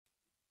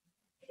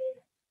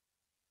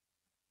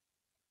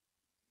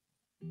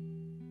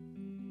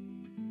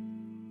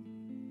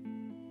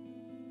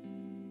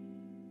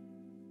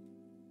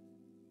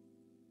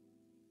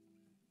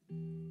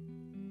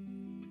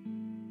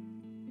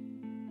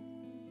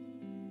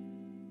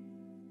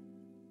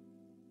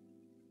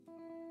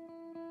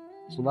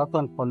So that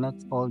one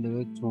connects all the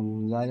way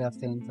to Yaya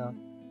Center.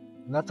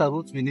 That's a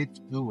route we need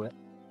to do.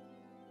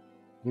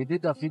 We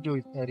did a video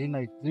with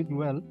Irina, it did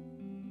well.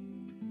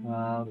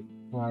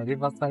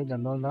 Riverside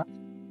and all that.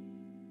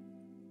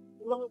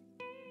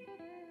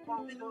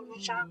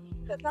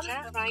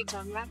 Turn right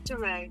on Raptor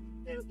Road.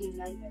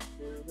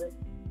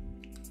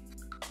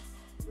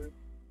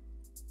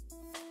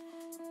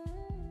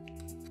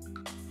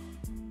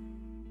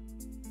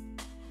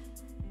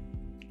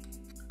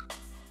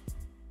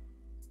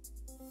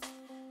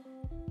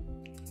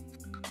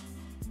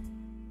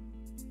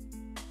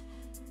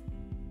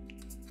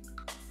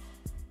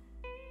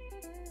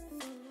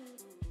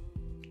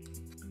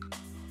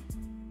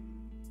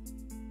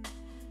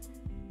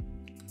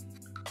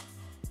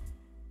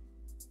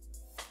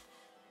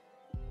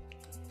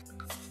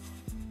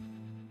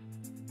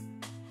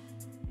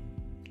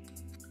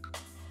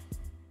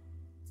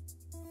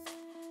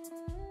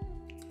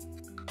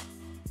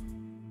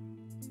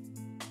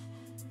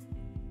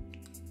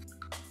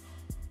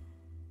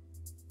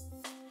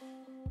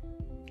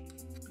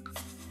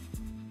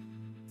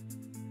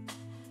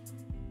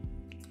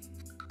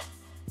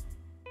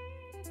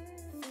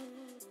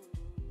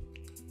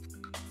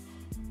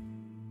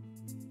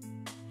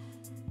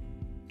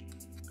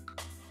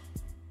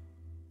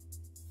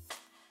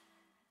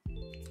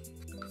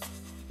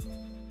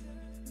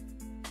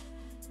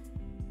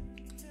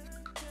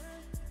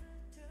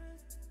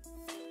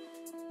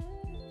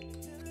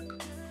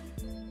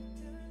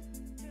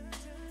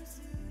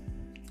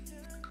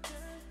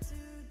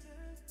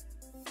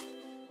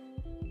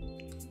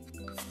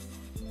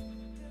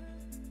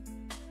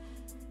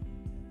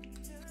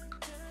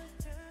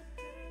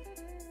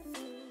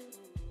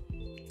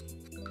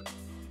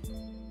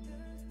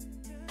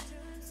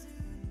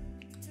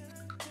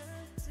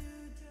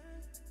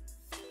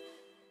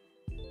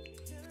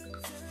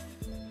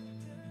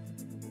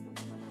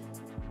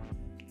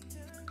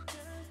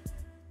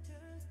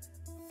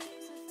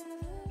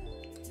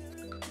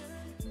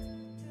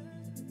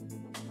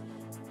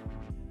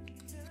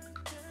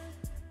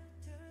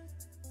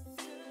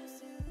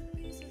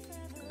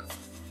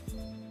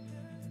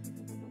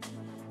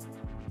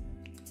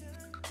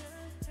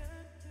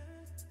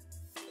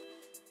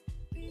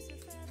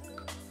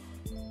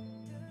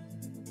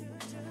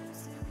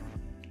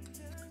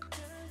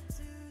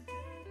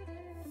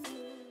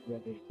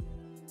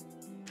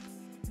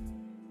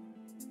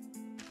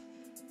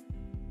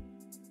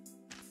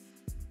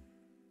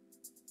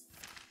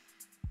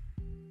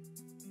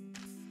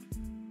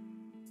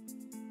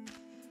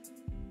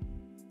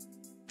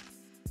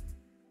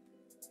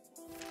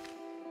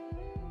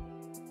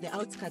 The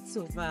outskirts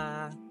of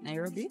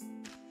Nairobi.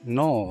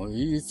 No,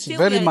 it's Still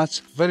very there.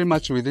 very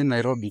much within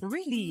Nairobi.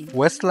 Really?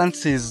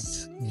 Westlands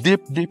is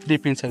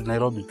deep inside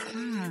Nairobi.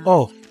 Ah.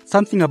 Oh,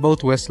 something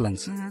about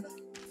Westlands. Uh-huh.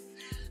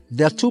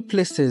 There are two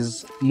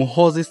places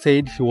Muhoozi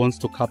said he wants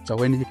to capture.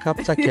 When he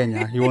capture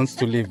Kenya, he wants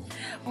to live.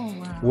 Oh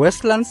wow.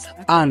 Westlands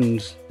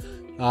and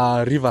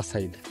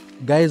Riverside.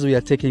 Guys, we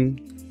are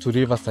taking to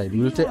Riverside.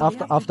 We'll take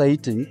after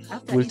eating,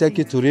 After we'll take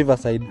you eating. to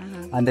Riverside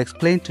Uh-huh. and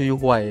explain to you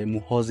why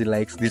Muhoozi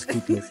likes these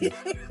two places.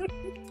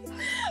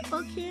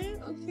 Okay.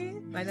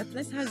 But the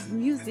place has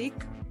music.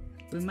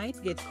 We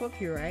might get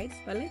copyright,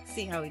 but let's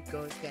see how it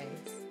goes, guys.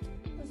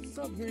 It's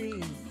so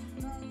green.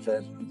 Look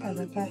at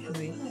the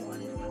pathway.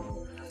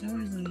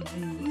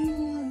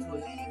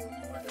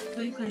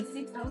 So you can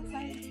sit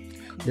outside.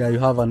 Yeah, you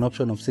have an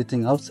option of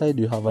sitting outside,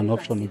 you have an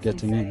option of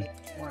getting in.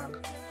 Wow.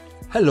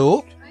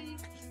 Hello,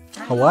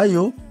 how are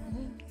you?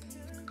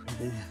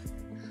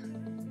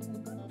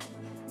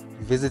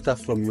 Visitor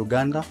from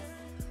Uganda.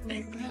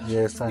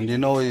 Yes, and you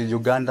know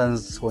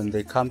Ugandans, when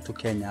they come to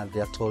Kenya,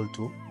 they are told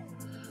to.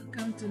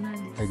 Come to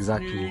Nandi.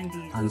 Exactly.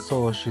 Nandi. And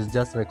so she's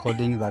just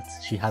recording that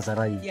she has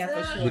arrived. Yeah,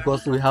 for sure.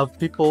 Because we have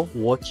people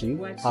watching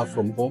her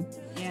from home,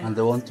 Yeah. and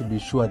they want to be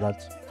sure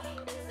that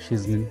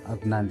she's in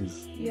at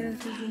Nandi's. Yeah,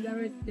 she's in the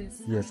right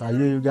place. Yes, are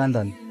you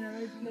Ugandan?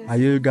 Are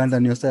you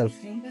Ugandan yourself?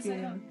 Thank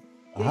you.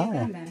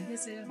 Ah.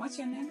 Yes, what's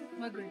your name?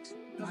 Margaret.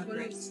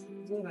 Margaret.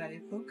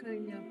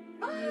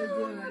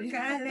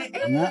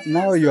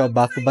 Now you are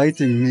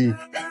backbiting me.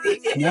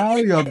 Now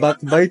you are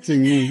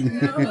backbiting me.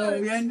 No,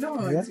 we are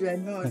not. Yeah? We are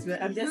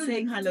not. I'm just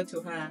saying hello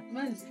to her.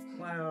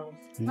 Wow.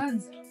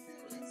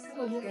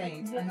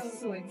 Okay, I'm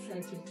so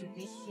excited to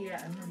be here.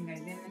 I'm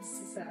having my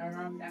sister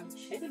around.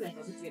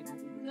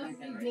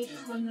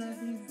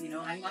 You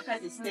know, and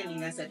Waka is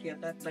telling us that we are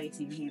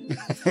backbiting him.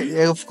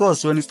 Yeah, of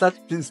course, when you start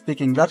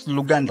speaking, that's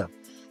Luganda.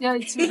 Yeah,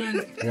 it's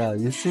Uganda. Yeah,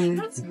 you see,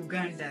 That's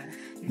Uganda.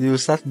 you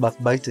start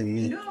backbiting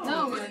me.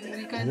 No,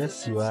 we can.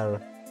 Yes, you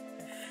are.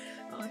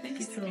 Oh, thank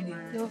you so much.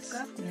 You're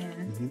welcome.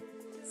 Yeah.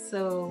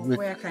 So,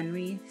 where can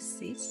we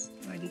sit?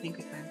 Where do you think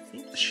we can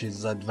sit?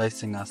 She's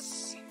advising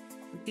us.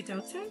 Sit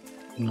outside?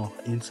 No,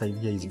 inside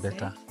here is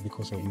better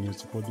because of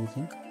music. What do you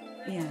think?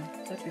 Yeah,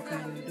 that we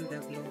can do the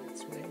vlog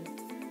as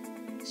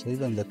well. So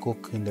even the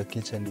cook in the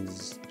kitchen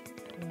is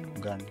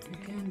Ugandan.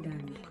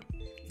 Ugandan.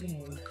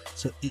 Yeah.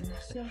 So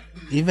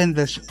even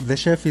the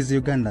chef is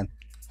Ugandan.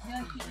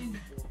 Yeah,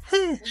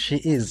 Hey, she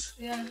is.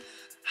 yeah.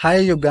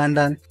 Hi,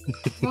 Ugandan.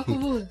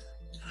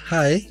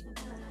 Hi.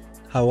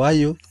 How are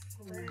you?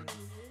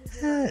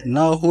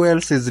 Now, who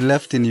else is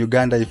left in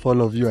Uganda if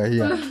all of you are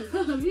here? We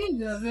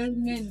are very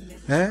many.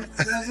 Eh? We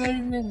are very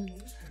many.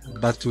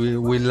 But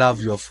we love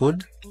your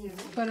food.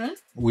 Pardon?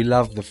 We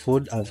love the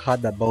food. I've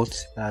heard about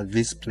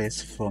this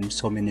place from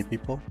so many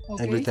people.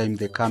 Okay. Every time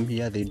they come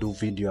here, they do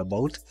video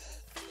about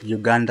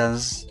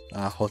Uganda's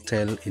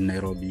hotel in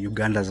Nairobi,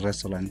 Uganda's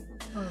restaurant.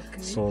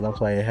 Okay. So that's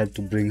why I had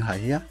to bring her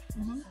here.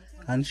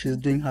 And she's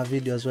doing her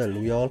video as well.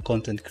 We are all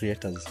content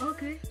creators.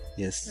 Okay.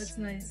 Yes. That's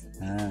nice.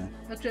 Ah.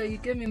 Actually, you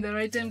came in the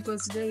right time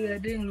because today we are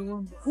doing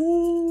Luombo.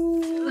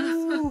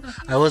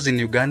 I was in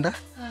Uganda.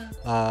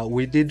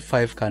 We did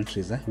 5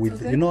 countries.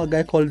 With you know a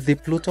guy called The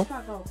Pluto.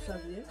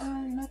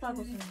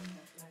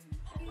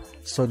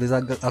 So there's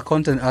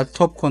a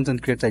top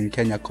content creator in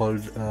Kenya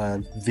called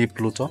The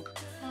Pluto.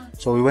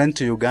 So we went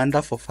to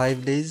Uganda for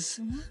 5 days.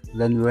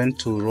 Then we went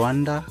to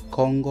Rwanda,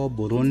 Congo,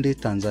 Burundi,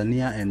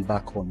 Tanzania, and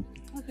back home.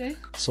 Okay.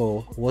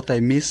 So what I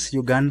miss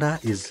Uganda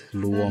is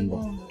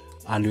Luombo.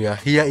 And we are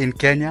here in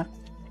Kenya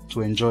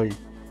to enjoy.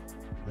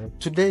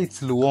 Today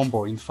it's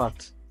Luombo, in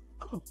fact.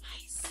 Oh,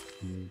 nice.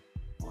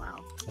 Wow.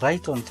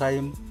 Right on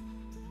time.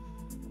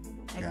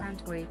 I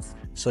can't wait.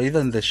 So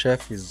even the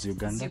chef is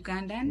Ugandan. It's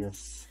Ugandan?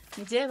 Yes.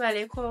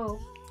 Njebaleko.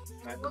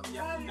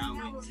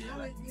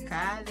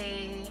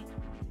 Kale.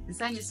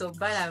 Nsanyusa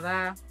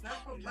obbalaba.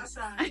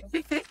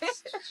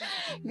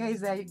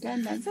 Guys are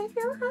Ugandans. I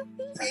feel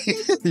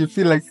happy. You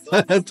feel like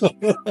that?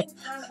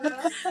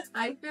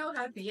 I feel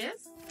happy,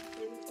 yes?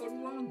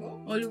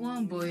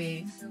 Oluwombo,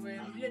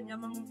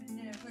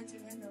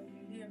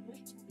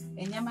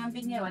 Enyama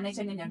mbinyewa,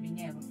 naita nyanya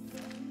mbinyewa.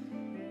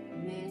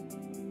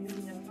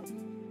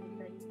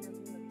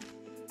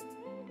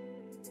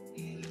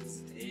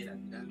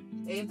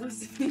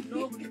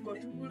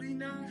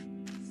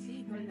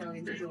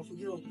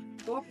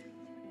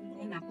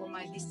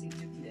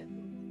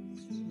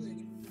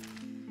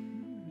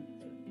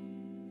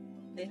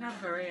 They have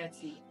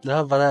variety. They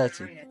have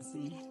variety.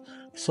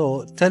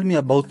 So tell me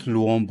about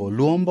Luombo.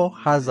 Luombo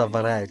has a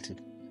variety.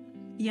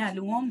 Yeah,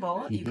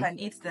 Luombo, you can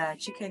eat the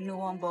chicken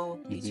Luombo,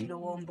 fish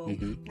Luombo,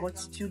 goat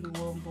stew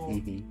Luombo,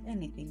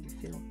 anything you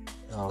feel.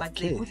 But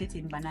they put it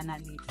in banana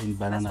leaves. In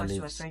banana That's what leaves.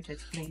 she was trying to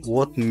explain.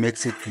 What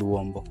makes it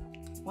Luombo?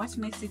 What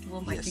makes it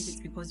Luombo? Yes. I think it's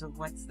because of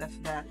what's the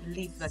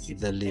leaf that you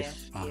The put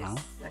leaf. there.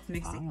 Yes, that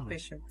makes it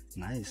special.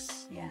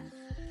 Nice. Yeah.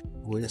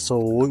 So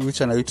which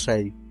one are you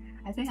trying?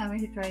 I think I'm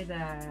going to try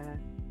the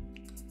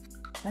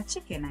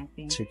chicken, I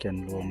think.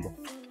 Chicken Luombo.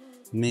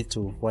 Me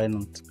too. Why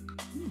not?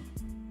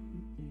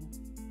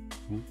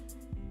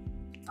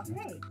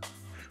 Okay.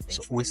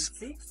 So we.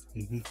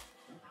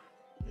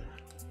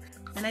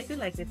 And I feel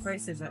like the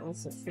prices are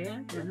also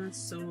fair. They're not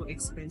so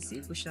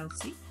expensive. We shall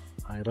see.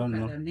 I don't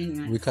know. But,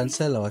 anyway. We can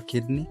sell our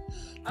kidney.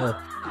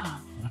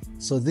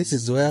 So this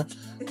is where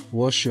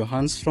wash your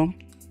hands from.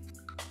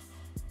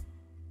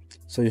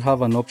 So you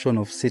have an option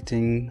of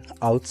sitting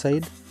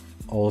outside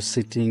or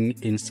sitting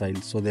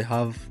inside. So they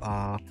have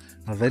a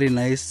very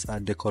nice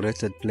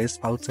decorated place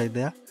outside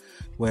there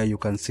where you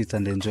can sit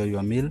and enjoy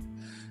your meal.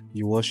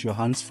 You wash your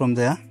hands from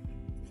there.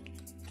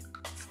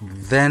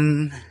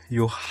 Then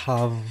you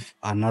have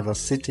another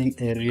sitting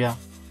area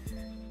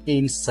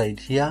inside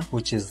here,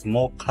 which is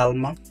more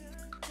calmer,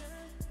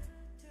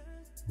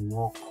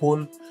 more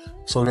cool.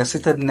 So we're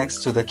seated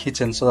next to the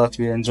kitchen so that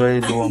we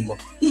enjoy Luombo.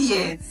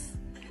 Yes.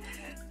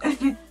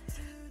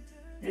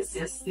 Let's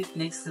just sit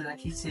next to the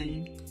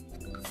kitchen.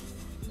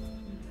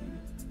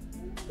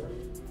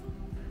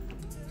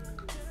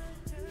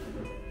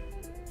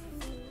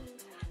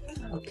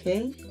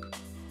 Okay.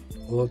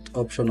 What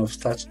option of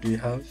starch do you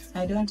have?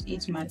 I don't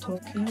eat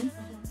matoke.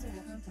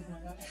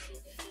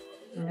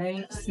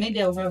 Right.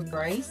 Maybe I'll have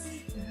rice.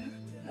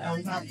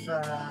 I'll have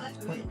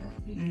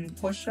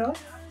posho.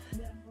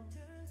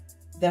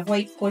 The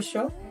white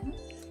posho.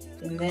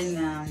 And then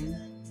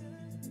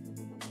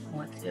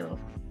what else?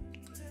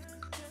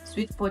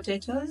 Sweet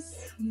potatoes.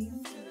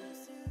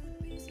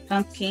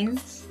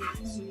 Pumpkins.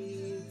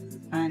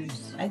 And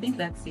I think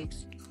that's it.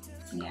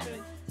 Yeah.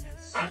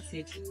 That's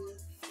it.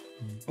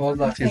 All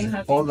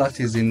that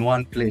is in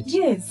one plate.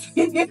 Yes.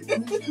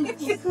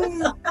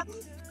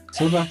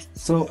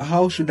 So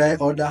how should I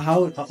order?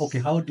 How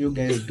do you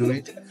guys do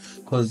it?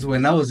 Because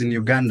when I was in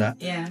Uganda,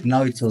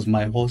 now it was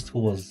my host who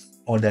was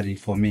ordering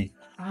for me.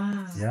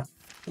 Yeah.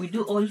 We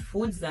do all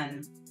foods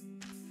and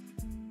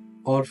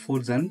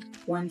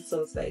one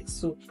sauce, like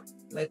soup,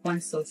 like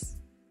one sauce.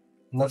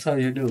 That's how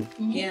you do.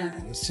 Yeah.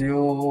 So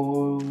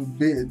you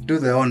do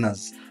the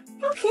honors.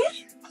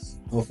 Okay.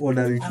 Of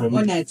ordering for I'm me.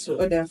 honored to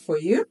order for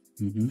you.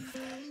 Mm-hmm.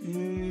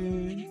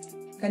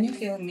 Can you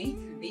film me,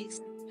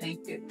 please?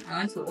 Thank you. I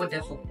want to order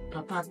for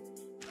Papa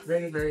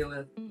very, very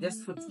well.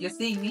 Just food. You're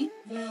seeing me?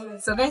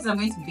 So guys, I'm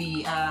going to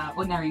be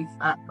honoring.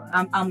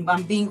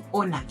 I'm being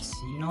honored,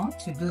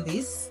 to do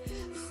this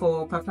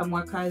for Papa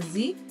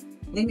Mwakazi.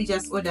 Let me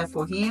just order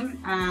for him.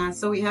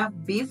 So we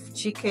have beef,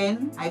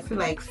 chicken. I feel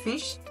like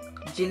fish,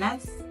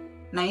 nuts,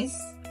 nice,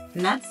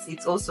 Nuts,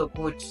 it's also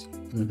good.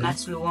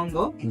 Nuts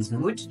luongo, it's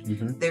good.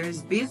 There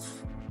is beef,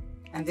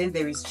 and then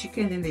there is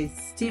chicken, and there's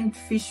steamed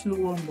fish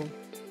luongo.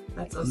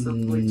 That's also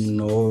good.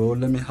 No,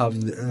 let me have.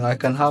 I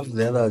can have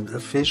the other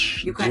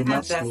fish. You can have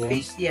nuts, the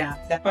fish, yeah,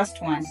 the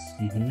first one.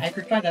 Mhm. I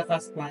prefer the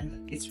first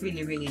one. It's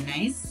really, really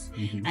nice.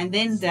 And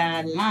then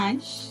the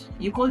lunch,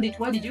 you called it,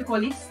 what did you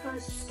call it?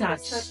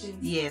 Starch.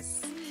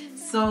 Yes.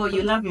 So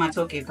you love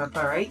matoke,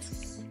 Papa, right?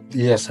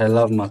 Yes, I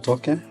love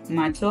matoke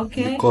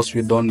Matoke. because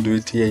we don't do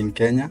it here in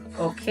Kenya.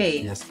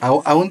 Okay. Yes,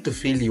 I want to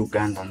feel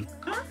Ugandan.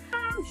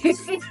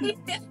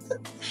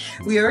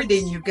 We're already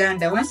in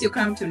Uganda. Once you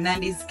come to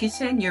Nandi's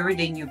kitchen, you're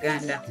already in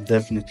Uganda.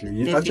 Definitely.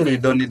 You Definitely. actually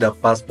don't need a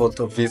passport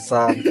or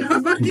visa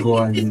to go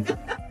and.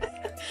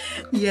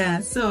 Yeah,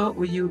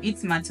 so you eat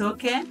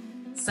matoke,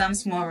 some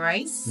small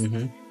rice,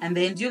 and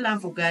then do you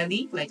love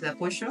ugali, like the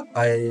posho?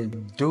 I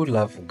do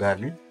love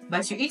ugali.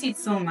 But you eat it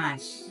so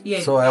much. Yeah.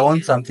 So I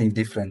want something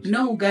different.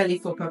 No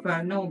ugali for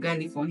Papa, no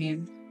ugali for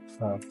him.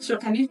 So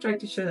can you try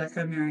to show the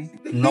camera?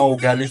 No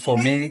ugali for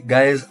me.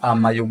 Guys,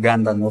 I'm a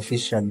Ugandan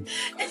officially.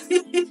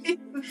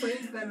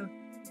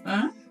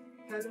 Huh?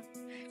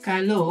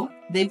 Kalo.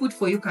 They put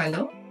for you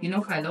kalo. You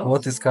know kalo?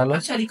 What is kalo?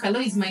 Actually, kalo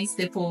is my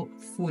staple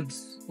food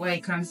where I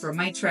come from,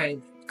 my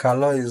tribe.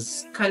 Kalo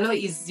is. Kalo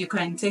is, you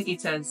can take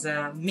it as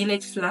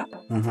millet flour.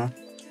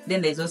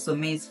 Then there's also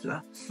maize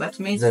flour. But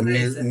maize flour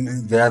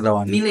is the other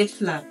one. millet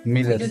flour.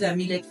 Millet. We do the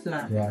millet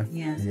flour.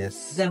 Yeah.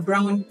 Yes. The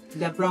brown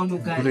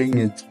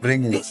ugali.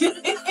 Bring it.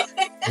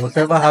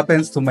 Whatever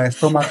happens to my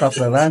stomach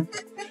after that,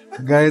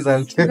 guys,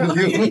 I'll tell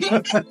you.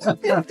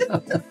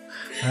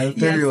 I'll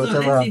tell you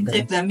whatever so let's happens.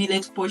 take the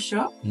millet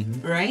posho,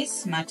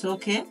 rice,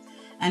 matoke,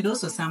 and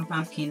also some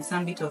pumpkin,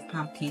 some bit of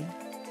pumpkin.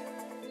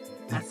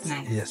 That's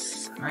nice.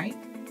 Yes. Right?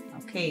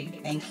 Okay,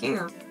 thank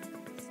you.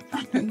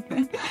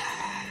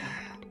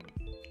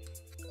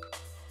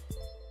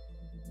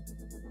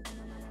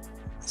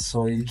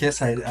 So in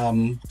case I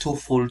am too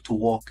full to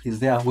walk, is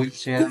there a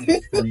wheelchair?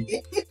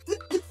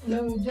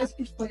 No, just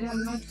eat for your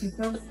lunch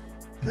because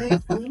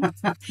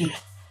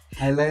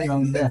I lay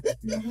down there.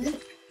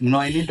 No,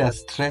 I need a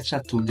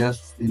stretcher to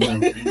just,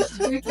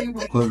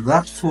 because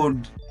that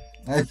food,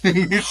 I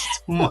think it's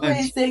too I'm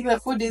much. saying the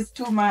food is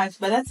too much,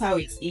 but that's how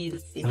it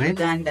is in Really?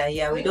 Uganda.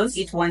 Yeah, we don't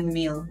eat one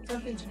meal.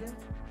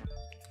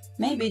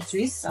 Maybe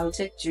juice. I'll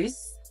take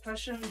juice. I'll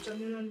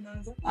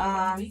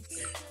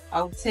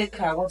take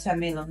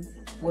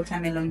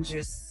watermelon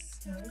juice.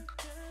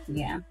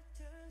 Yeah.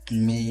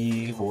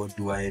 Me, what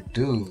do I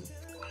do?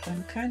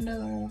 Some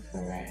candle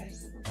for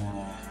us.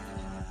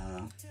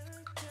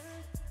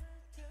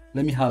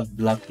 Let me have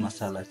black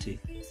masala tea.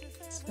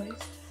 Spice.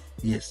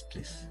 Yes,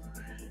 please.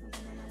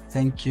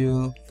 Thank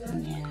you.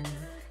 Yeah.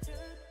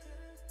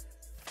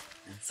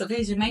 So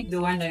guys, you might be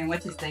wondering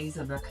what is the use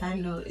of a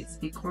candle. It's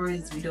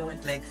because we don't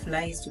want like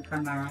flies to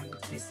come around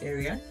this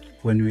area.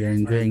 When we are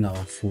enjoying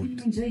our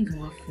food. Enjoying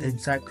our food.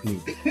 Exactly.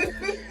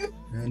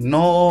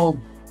 No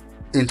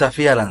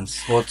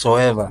interference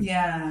whatsoever.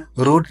 Yeah.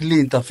 Rudely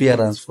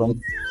interference from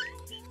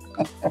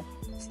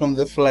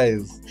the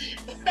flies.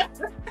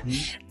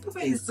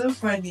 It's so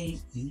funny.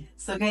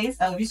 So guys,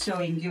 I'll be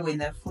showing you when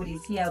the food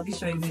is here. I'll be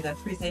showing you the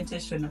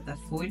presentation of the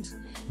food.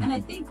 And I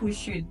think we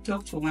should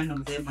talk to one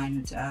of them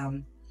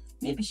and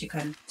maybe she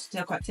can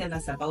tell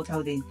us about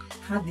how they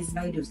had this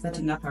idea of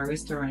setting up a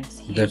restaurant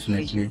here.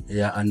 Definitely.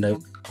 Yeah, and I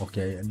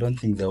don't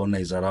think the owner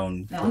is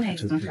around. The owner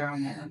is not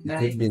around. It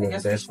could be the I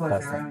guess best she was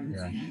person. around.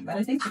 Yeah. But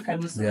I think she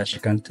can also. Yeah, she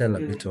can tell a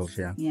do bit it. of,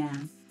 yeah. Yeah.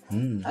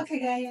 Okay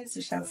guys,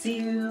 we shall see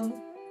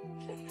you.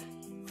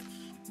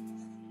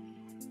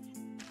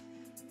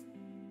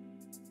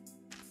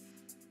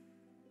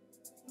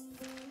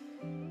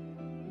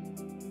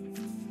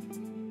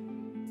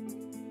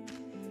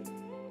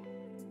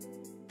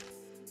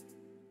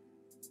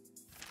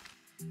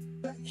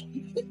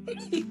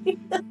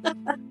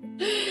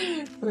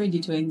 Ready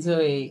to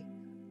enjoy.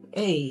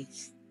 Hey.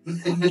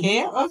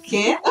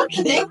 Okay.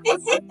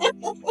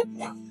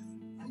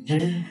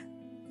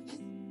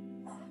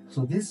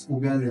 So this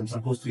ugali I'm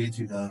supposed to eat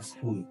with a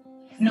spoon.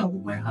 No,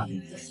 My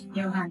hands.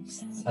 your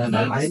hands. And No,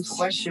 I you have eat. to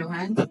wash your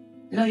hand.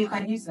 No, you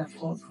can use the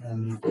fork.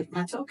 And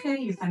That's okay.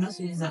 You can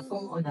also use the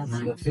fork or the the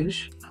knife.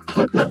 fish.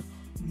 No,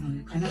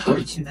 you cannot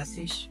reach in the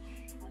fish.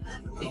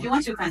 If you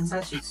want, you can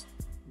touch it.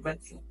 But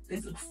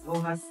this is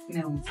over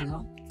smelled, you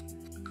know.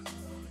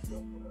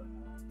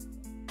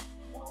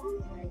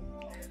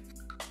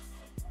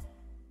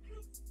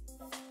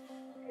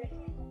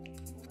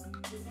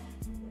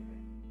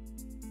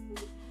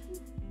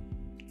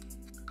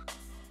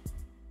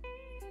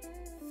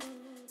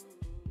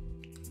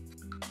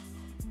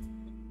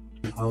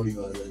 How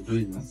you are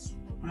doing this,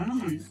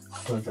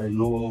 but I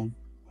know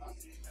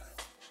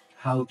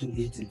how to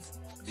eat it.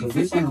 So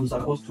this one I'm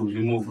supposed to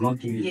remove, not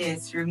to eat.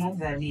 Yes, remove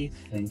the leaf.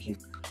 Thank you.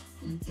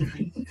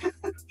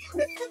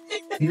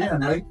 Yeah, I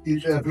like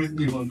eat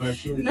everything on my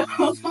plate. No.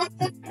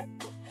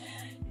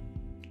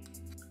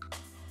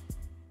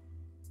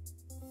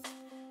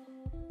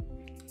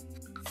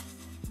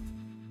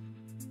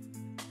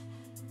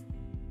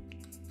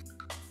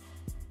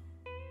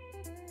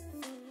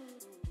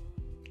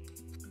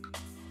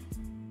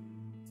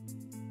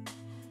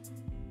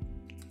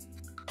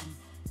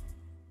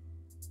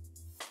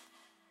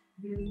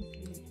 Are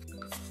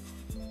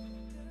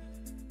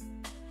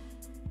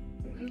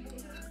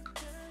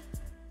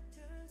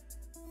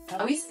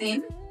we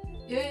seeing?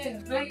 Yeah,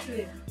 very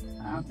clear.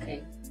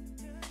 Okay.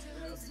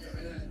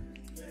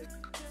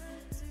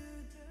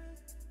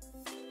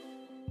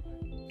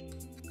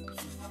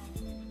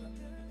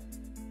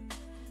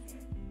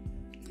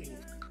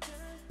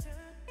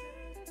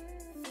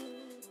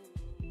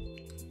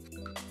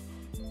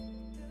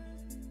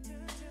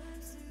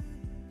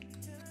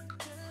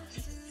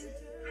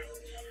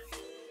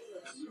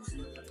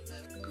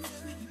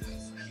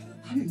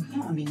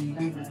 I mean,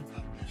 Uganda.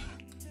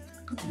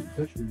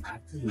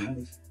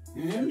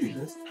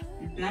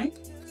 Nice.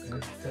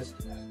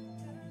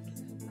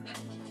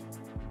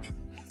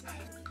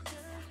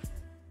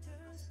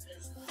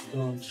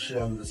 Don't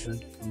share with the same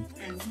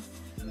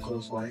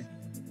because why?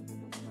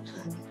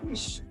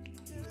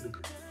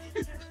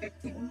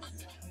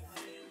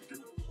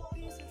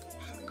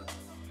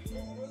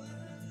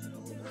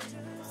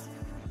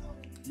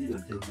 You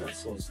don't take that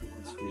sauce to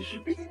this fish.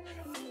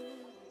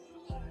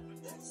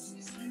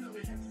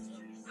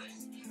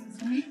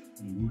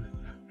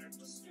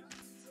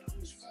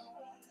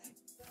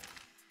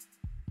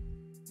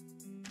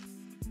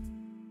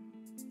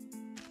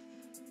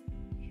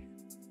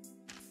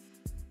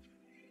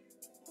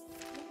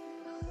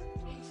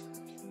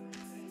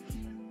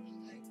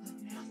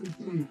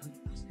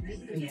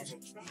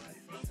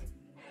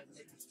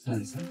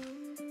 Nice, huh?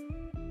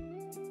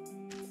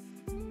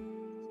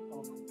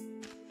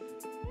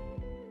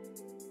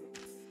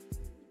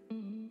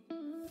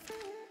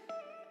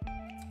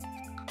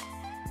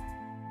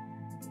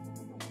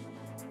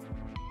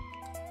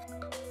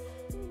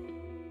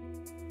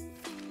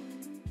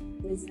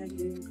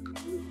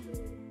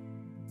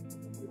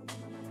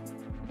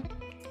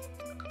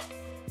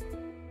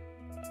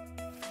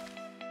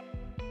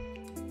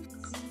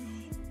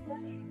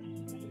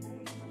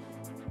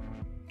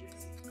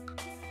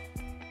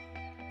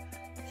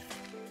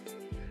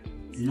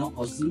 You know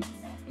Aussie?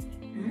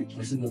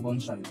 Aussie the one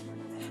child.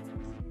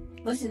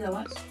 What's in the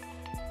what?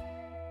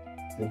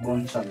 The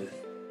one child.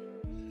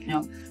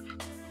 No.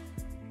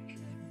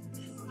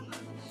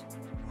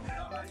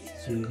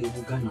 So you have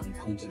Ugandan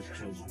content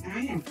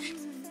children.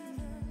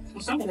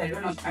 It's not that I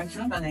don't know. It's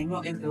not that I know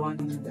everyone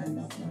in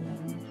Uganda.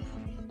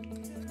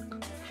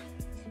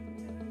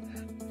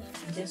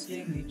 I'm just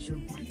doing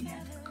YouTube.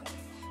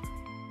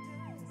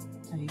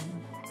 So,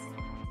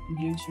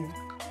 YouTube.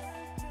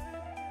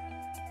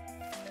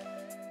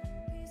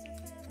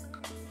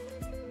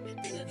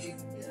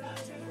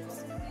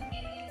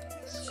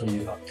 So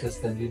you have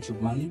tested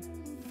YouTube money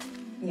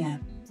Yeah.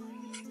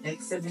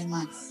 Like 7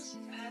 months.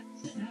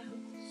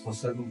 for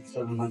seven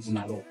months in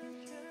a row.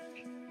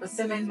 For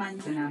 7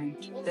 months and I'm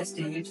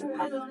testing YouTube.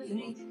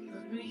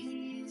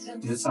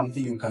 Is it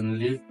something you can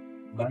live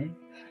by?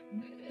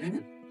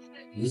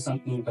 Is it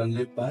something you can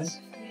live by?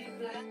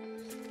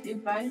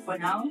 Live by for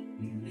now,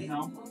 you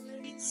know.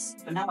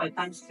 For now, I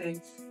can't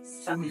say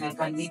something I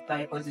can live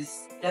by because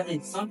it's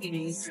not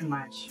giving me too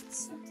much.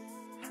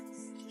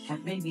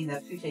 And maybe in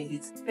the future,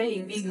 it's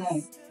paying me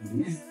more.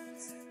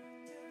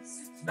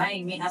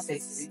 Buying me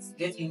assets, it's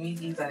getting me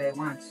things that I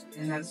want,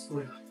 and that's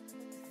good.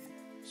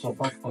 So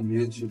apart from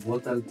YouTube,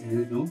 what else do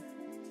you do?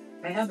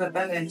 I have a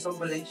bag and soul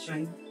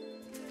collection.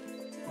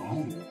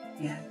 Oh.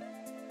 Yeah.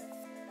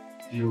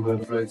 Do you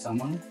employ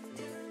someone?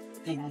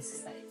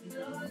 Yes.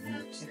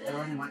 She's the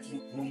one working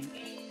with me.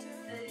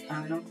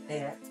 I'm not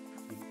there.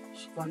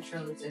 She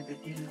controls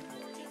everything.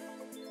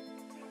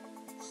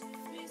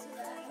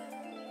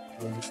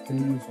 So the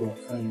things were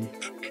fine.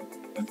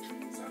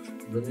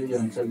 But then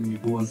I'm telling you,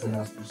 who wants to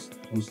have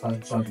to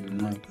start traveling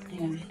now?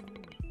 Yeah.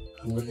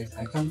 I'm like,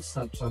 I can't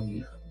start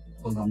traveling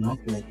because I'm not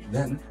like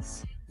them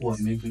who are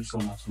making so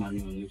much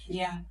money on YouTube.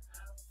 Yeah.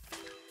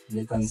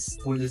 They can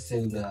fully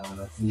say they're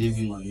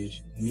living on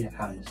YouTube. Me, I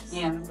can't.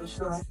 Yeah, for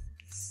sure.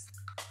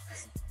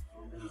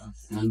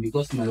 And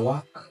because my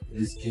work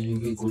is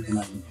giving me good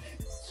money,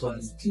 so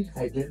until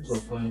I get to a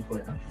point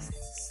where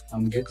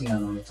I'm getting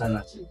an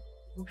alternative,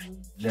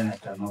 then I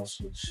can now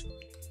switch.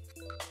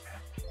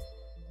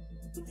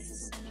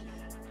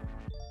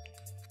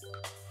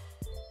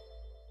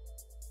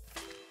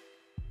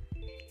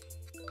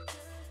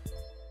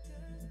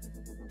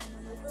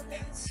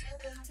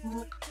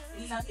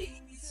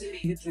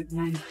 YouTube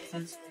 9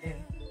 cents per day.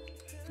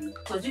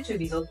 Because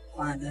YouTube is all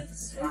fun,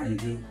 that's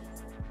fine.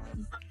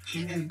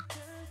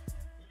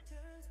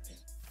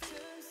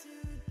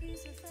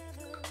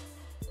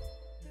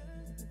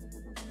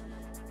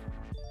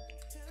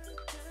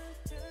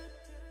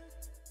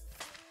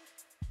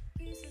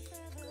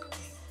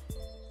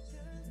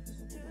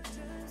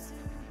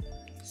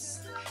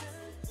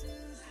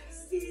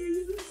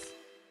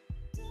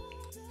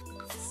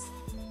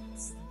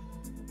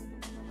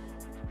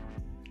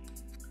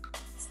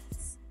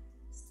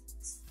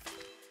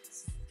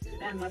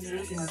 I'm not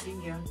making a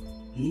video.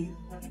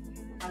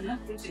 I'm not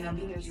making a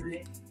video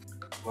today.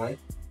 Why?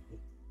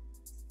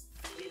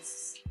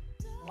 It's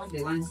what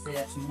they want to say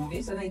that tomorrow.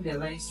 It's like the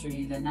live stream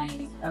in the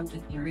night after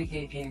the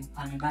reggae game.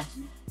 I'm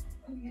imagine.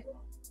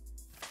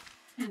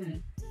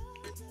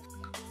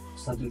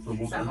 Starting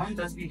from So I what? want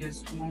those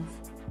videos to move.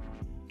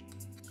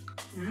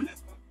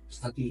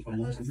 Starting from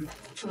what?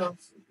 Twelve.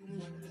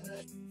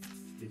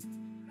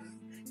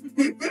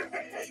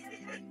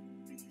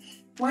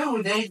 Why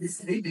would I be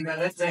sleeping at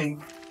that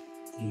time?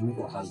 You know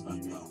your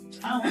husband now.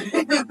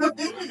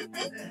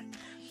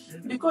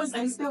 Because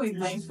I stay with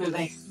my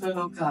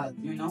fellow girl,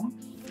 you know?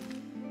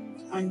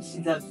 And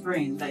she's a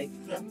friend. Like,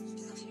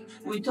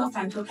 we talk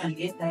and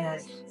get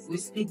tired. We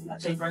speak,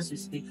 actually, first we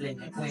speak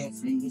like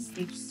quietly. We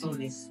speak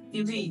slowly.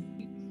 TV.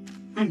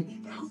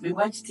 We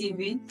watch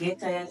TV, get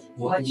tired,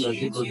 watch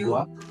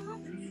YouTube.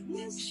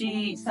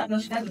 She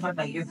does work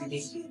like every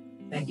day.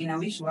 Like in a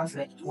week, she works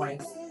like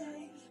twice.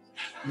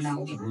 In a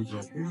week.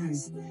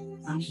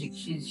 And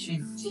she's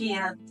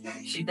here.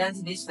 She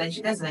does this, like,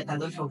 she does like a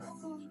lot of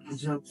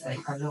jobs,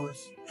 like a lot.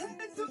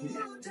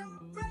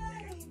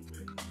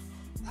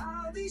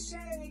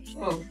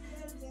 Oh,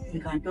 we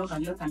can talk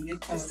and talk and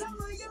get tired.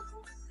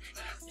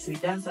 We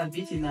dance a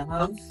bit in the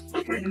house.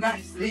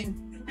 Nicely.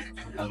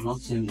 I've not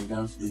seen the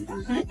dance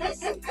videos.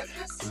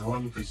 I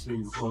want to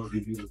see all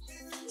videos.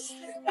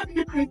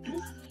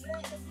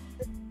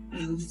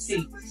 You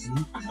see.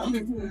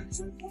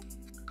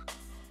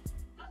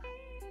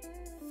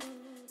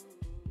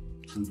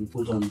 And you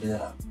put on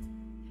there.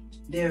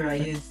 There,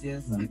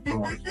 yes. And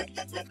prawn.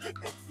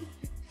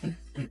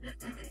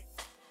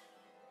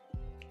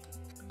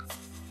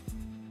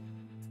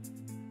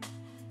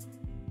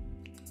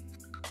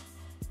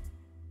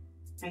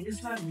 I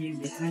just love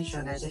music.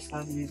 Naturally, I just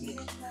love music.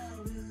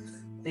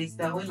 There's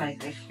the way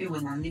like I feel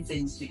when I'm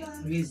listening to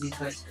music,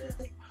 like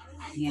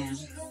yeah,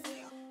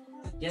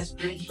 just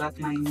brings back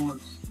my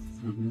mood.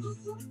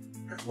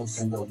 What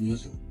kind of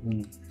music?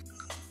 Even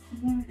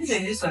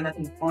this one that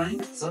is fun,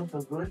 it's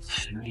also good.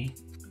 Like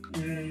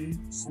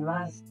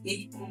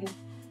it,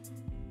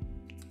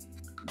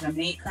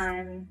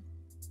 Jamaican,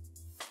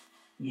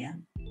 yeah.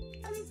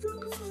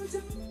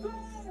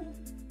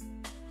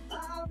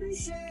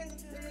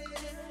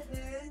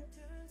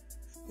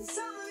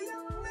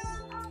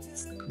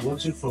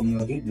 Watching from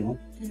your video,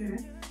 you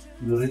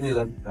really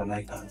like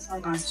Jamaican. How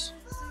much?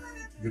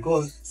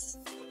 Because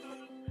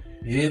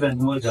you even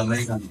know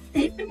Jamaican.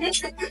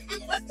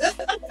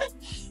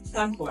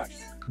 Stanford.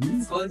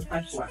 It's called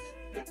Stanford.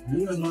 You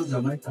even know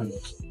Jamaican.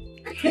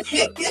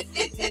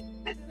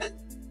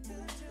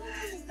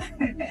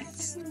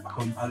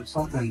 I'll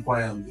stop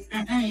inquiring.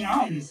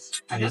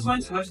 I just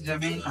want to watch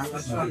Jamaican.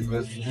 That's all.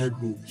 Very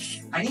good.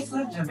 I just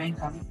love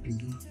Jamaican.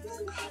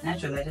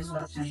 Naturally, I just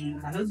love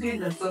Jamaican. Those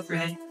guys are so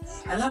free.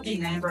 I love being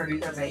in Edinburgh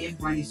because like,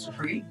 everyone is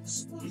free.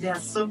 They are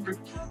so free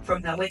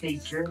from the way they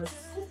dress,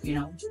 you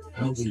know.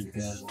 Nobody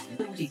cares.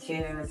 Nobody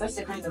cares. That's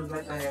the kind of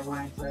life I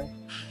want. Like,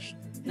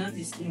 none of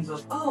these things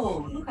of,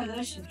 oh, look at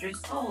how she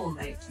dressed. Oh,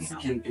 like, you know.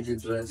 Can't give you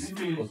dress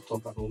or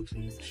talk about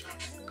it.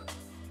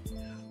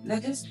 They're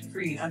just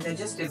free and they're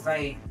just a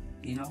vibe,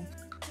 you know.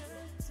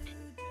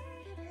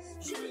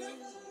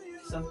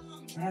 So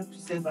I have to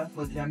stay back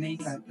for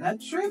Jamaica. That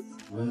trip?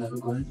 When are you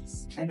going?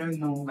 I don't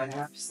know, but I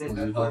have to stay Or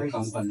back you for have it.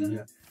 company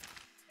here?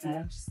 I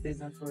have to stay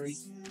back for it.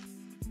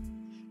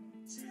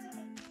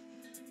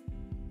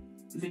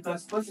 If it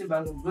was possible,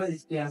 I would go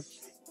this year.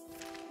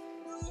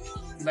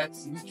 But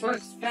it's so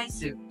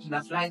expensive,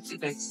 the flight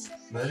tickets.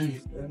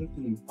 Very,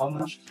 everything. How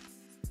much?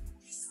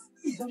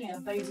 It's only a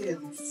 5 years.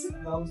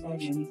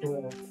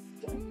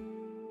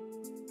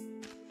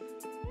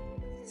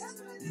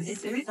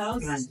 It's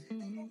 3,000.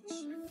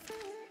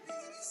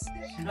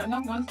 I don't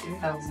know what's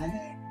 3,000.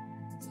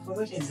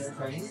 Forgotten the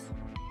price.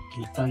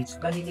 Thanks.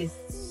 But it is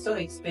so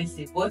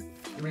expensive. What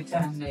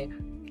return like?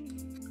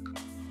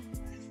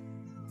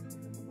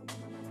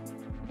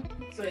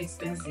 So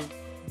expensive.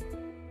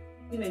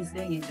 Even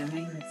staying in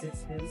Jamaica is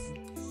expensive.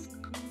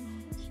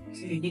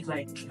 So you need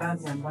like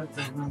bags and bags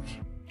of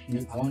money. I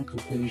want to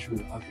finish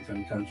with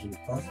African countries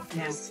first.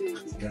 Yeah.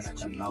 Then I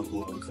can now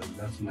go outside.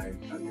 That's my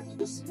target.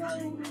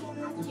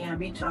 Yeah,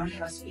 me too. I'm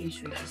just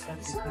finished with East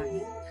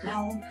Africa.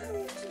 Now,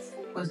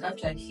 because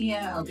after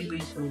here, I'll be going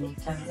to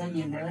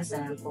Tanzania and Dar es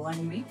Salaam for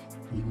 1 week.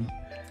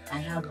 I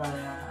have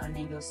an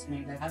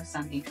endorsement. I have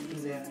something to do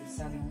there in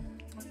summer.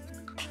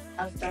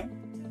 After,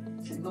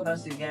 I go back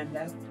to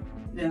Uganda.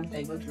 Then after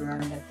I go to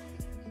Rwanda.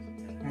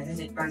 I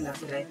visit Rwanda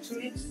for like 2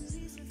 weeks.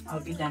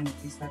 I'll be done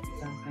with East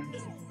African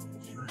country.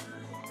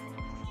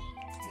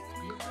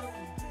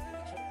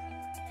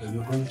 So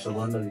you're going to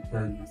Rwanda with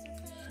friends.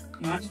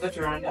 You want to go to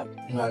Rwanda?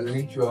 I'll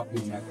link you up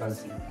with my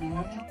cousin.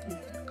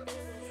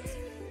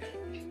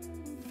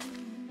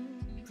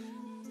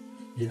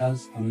 He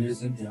has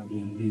amazing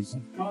Airbnbs.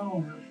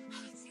 Oh.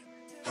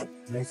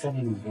 Like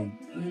someone with them.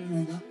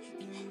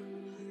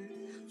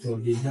 So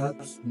he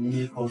has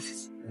mini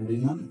hosts every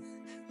month.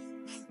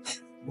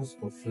 Just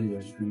for free,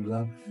 as you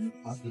love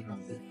African.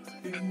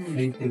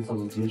 Main things for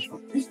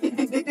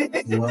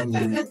the 1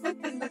 minute.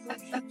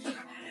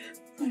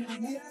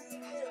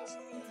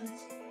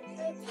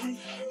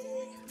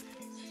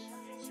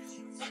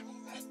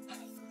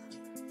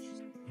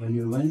 When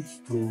you went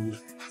to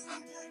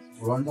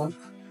Rwanda,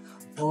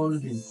 all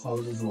his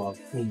houses were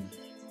full,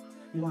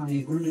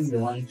 including the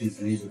one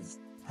he's leaving.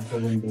 So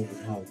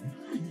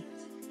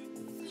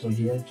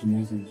he had to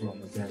move into a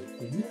hotel.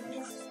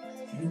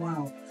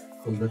 Wow.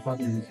 Because the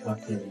family is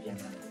back here again.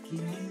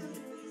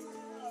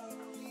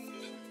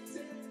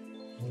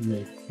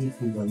 Like,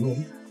 if we were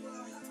alone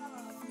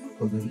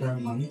for the entire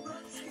month.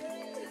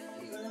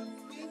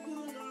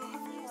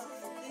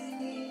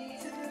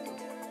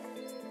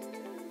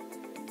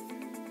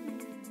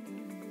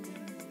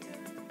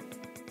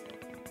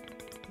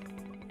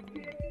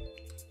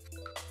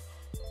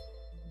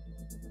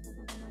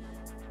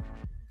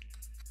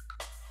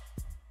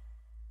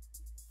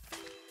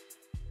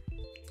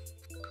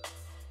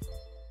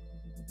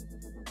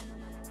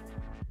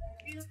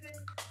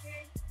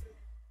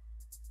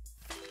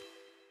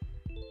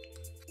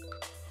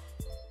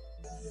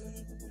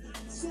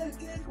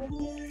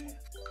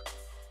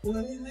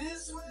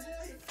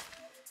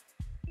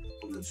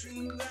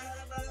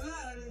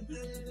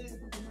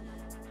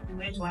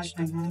 Let's wash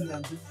my hands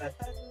and do that.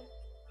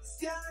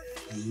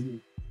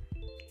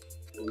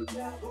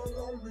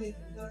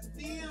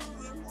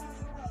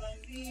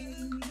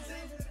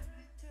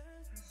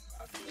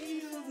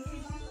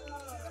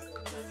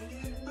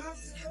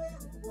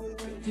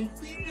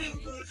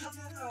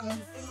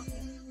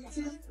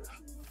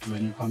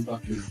 When you come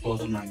back, you call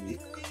them and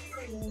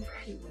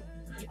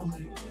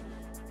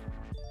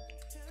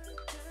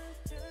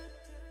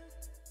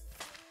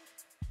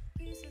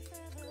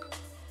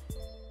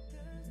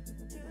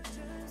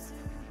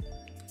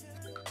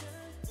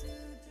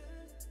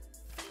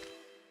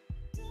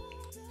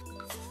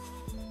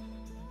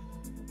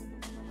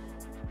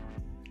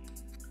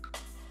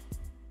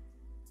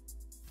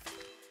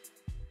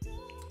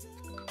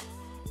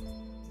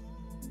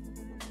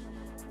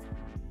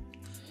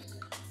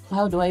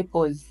How do I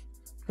pause?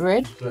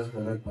 Red? press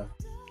the red button.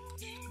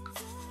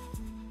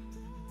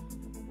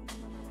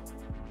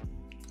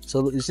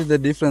 So you see the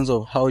difference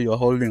of how you're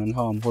holding and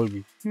how I'm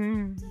holding.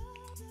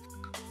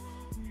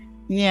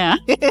 Yeah.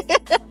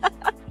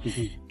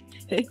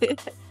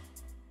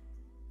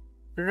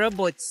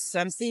 Robots.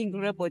 I'm seeing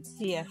robots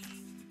here.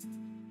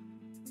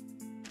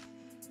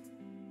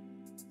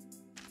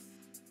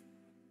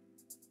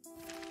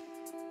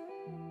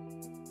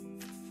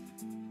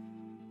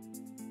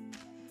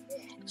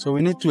 So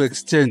we need to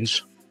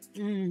exchange.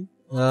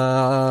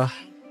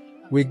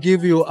 We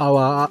give you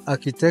our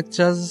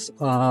architectures,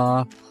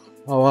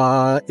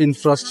 our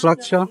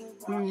infrastructure.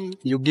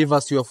 You give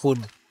us your food.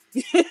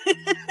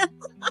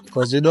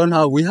 Because you don't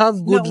have, we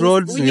have good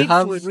roads, we we need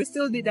have food. We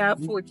still need our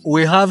food.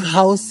 we have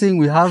housing,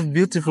 we have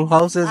beautiful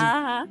houses,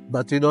 Uh-huh.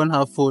 but we don't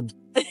have food.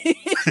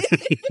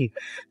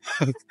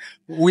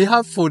 We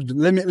have food.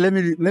 Let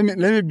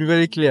me be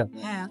very clear.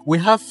 Yeah. We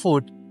have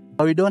food,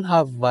 but we don't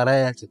have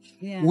variety.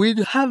 Yeah. We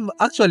have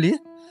actually,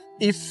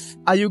 if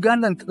a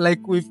Ugandan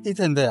like we've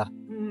eaten there,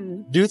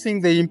 do you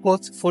think they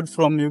import food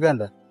from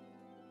Uganda?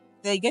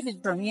 They get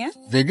it from here.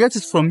 They get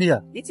it from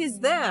here. It is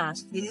there.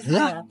 It is Yeah.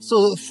 there.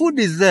 So food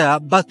is there,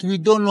 but we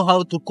don't know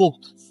how to cook.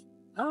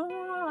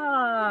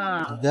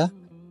 Ah. Yeah.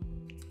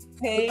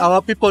 Okay.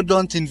 Our people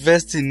don't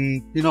invest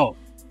in,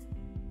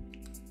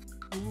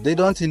 they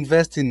don't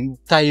invest in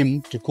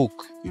time to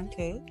cook.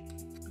 Okay.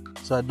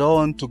 So I don't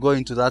want to go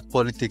into that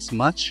politics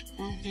much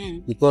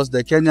because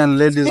the Kenyan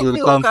ladies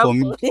will come for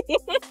me.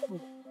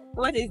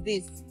 What is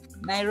this?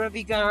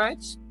 Nairobi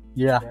garage?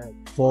 Yeah.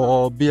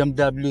 For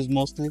BMWs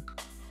mostly.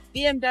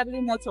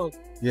 BMW motor.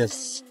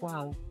 Yes.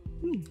 Wow.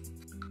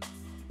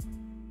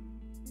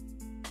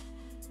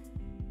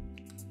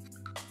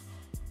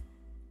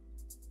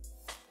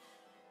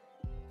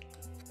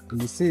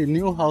 You see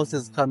new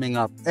houses coming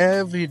up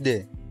every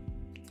day.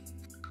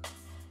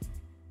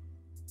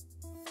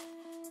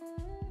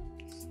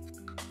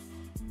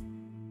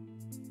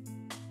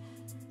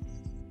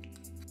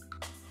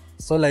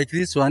 So like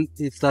this one,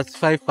 it's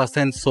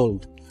 35%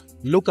 sold.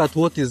 Look at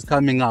what is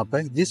coming up.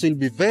 This will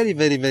be very,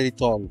 very, very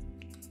tall.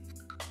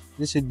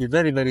 This will be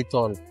very, very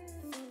tall.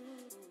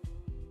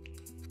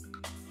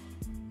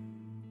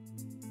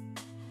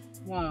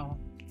 Wow.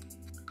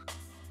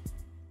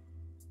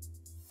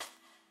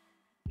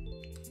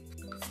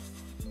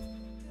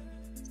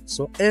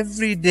 So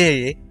every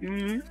day,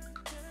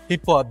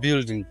 people are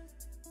building.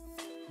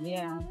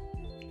 Yeah.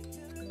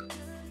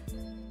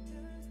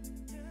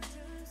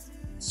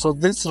 So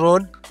this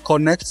road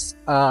connects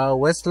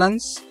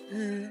Westlands.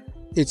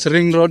 It's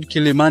Ring Road,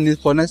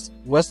 Kilimani connects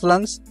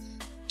Westlands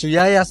to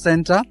Yaya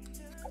Center.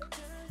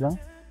 Yeah.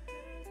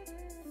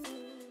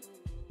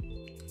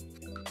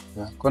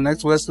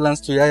 Connects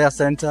Westlands to Yaya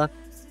Center.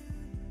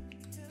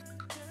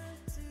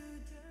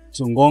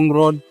 To Ngong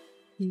Road.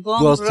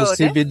 Goes to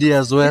CBD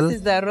as well. This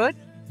is the road?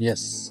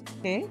 Yes.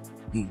 Okay.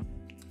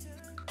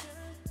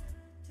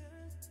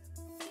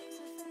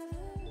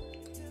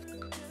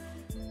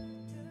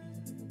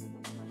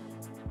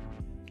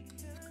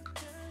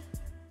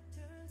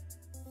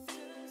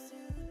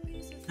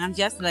 I'm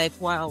just like,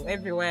 wow,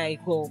 everywhere I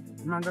go.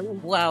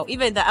 Wow,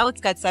 even the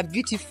outskirts are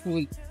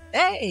beautiful.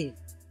 Hey!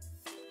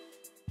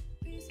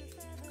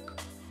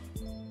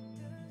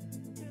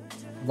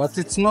 But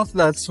it's not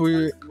that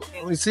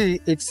we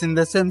see it's in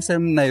the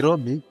same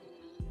Nairobi,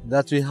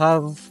 that we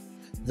have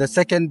the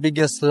second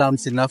biggest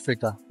slums in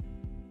Africa,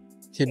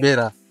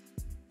 Kibera.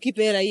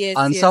 Kibera, yes.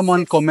 And yes, someone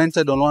yes.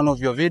 commented on one of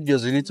your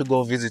videos, you need to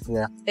go visit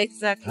there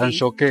Exactly. and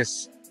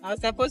showcase. I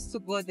was supposed to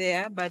go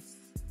there, but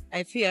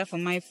I fear for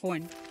my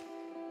phone.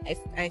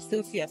 I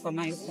still fear for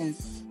my phone.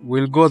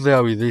 We'll go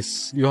there with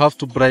this. You have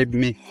to bribe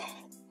me.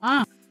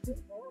 Ah,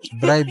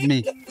 Bribe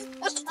me.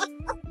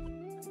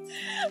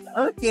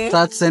 okay.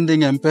 Start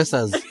sending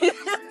M-Pesas.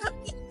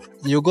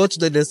 You go to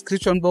the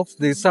description box,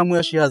 there's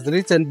somewhere she has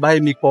written, buy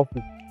me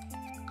coffee.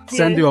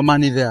 Send Yes. your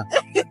money there.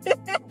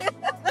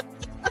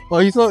 Oh,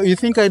 you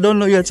think I don't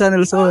know your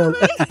channel so well?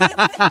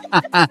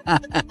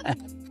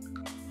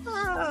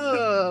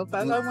 Oh,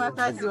 Papa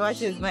Mwakazi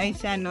watches my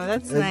channel.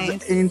 That's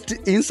nice.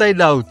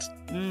 Inside out.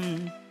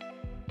 Mm.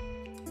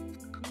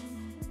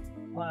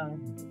 Wow.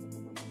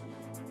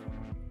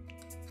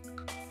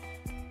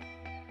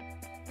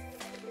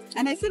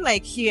 And I feel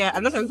like here,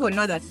 a lot of people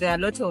know that there are a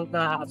lot of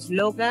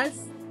vloggers,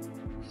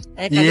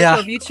 like a Yeah. lot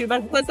of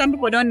YouTubers, because some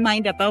people don't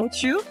mind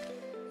about you.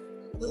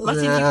 But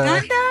in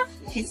Uganda,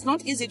 it's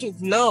not easy to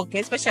vlog,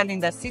 especially in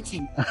the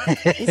city.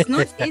 It's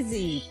not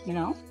easy, you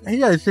know?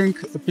 Here I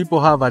think people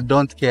have a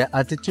don't care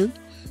attitude,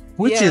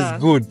 which Yeah.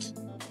 is good.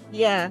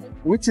 Yeah.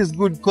 Which is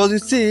good because you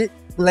see,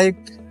 like,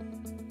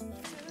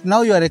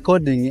 now you are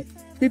recording,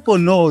 people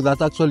know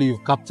that actually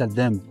you've captured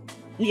them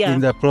Yeah.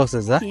 in the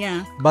process. Huh?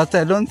 Yeah. But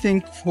I don't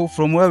think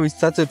from where we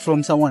started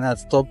from, someone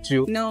has stopped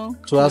you No.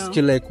 to ask no.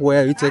 you, like,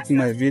 where are you taking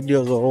my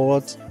videos or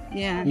what?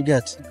 Yeah. You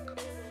get.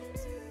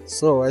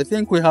 So I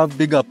think we have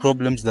bigger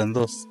problems than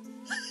those.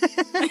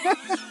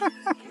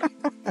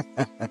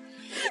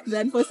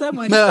 Then for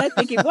someone to start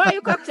thinking, why are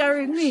you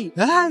capturing me?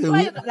 Ah,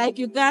 Why you, like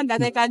Uganda,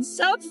 they can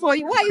shout for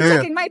you. Why are you Yeah.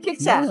 taking my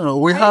picture? No,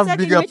 we Are you have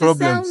taking bigger me to sell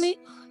problems. me?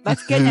 But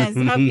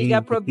Kenyans have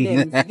bigger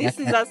problems. This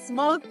is a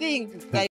small thing. Like,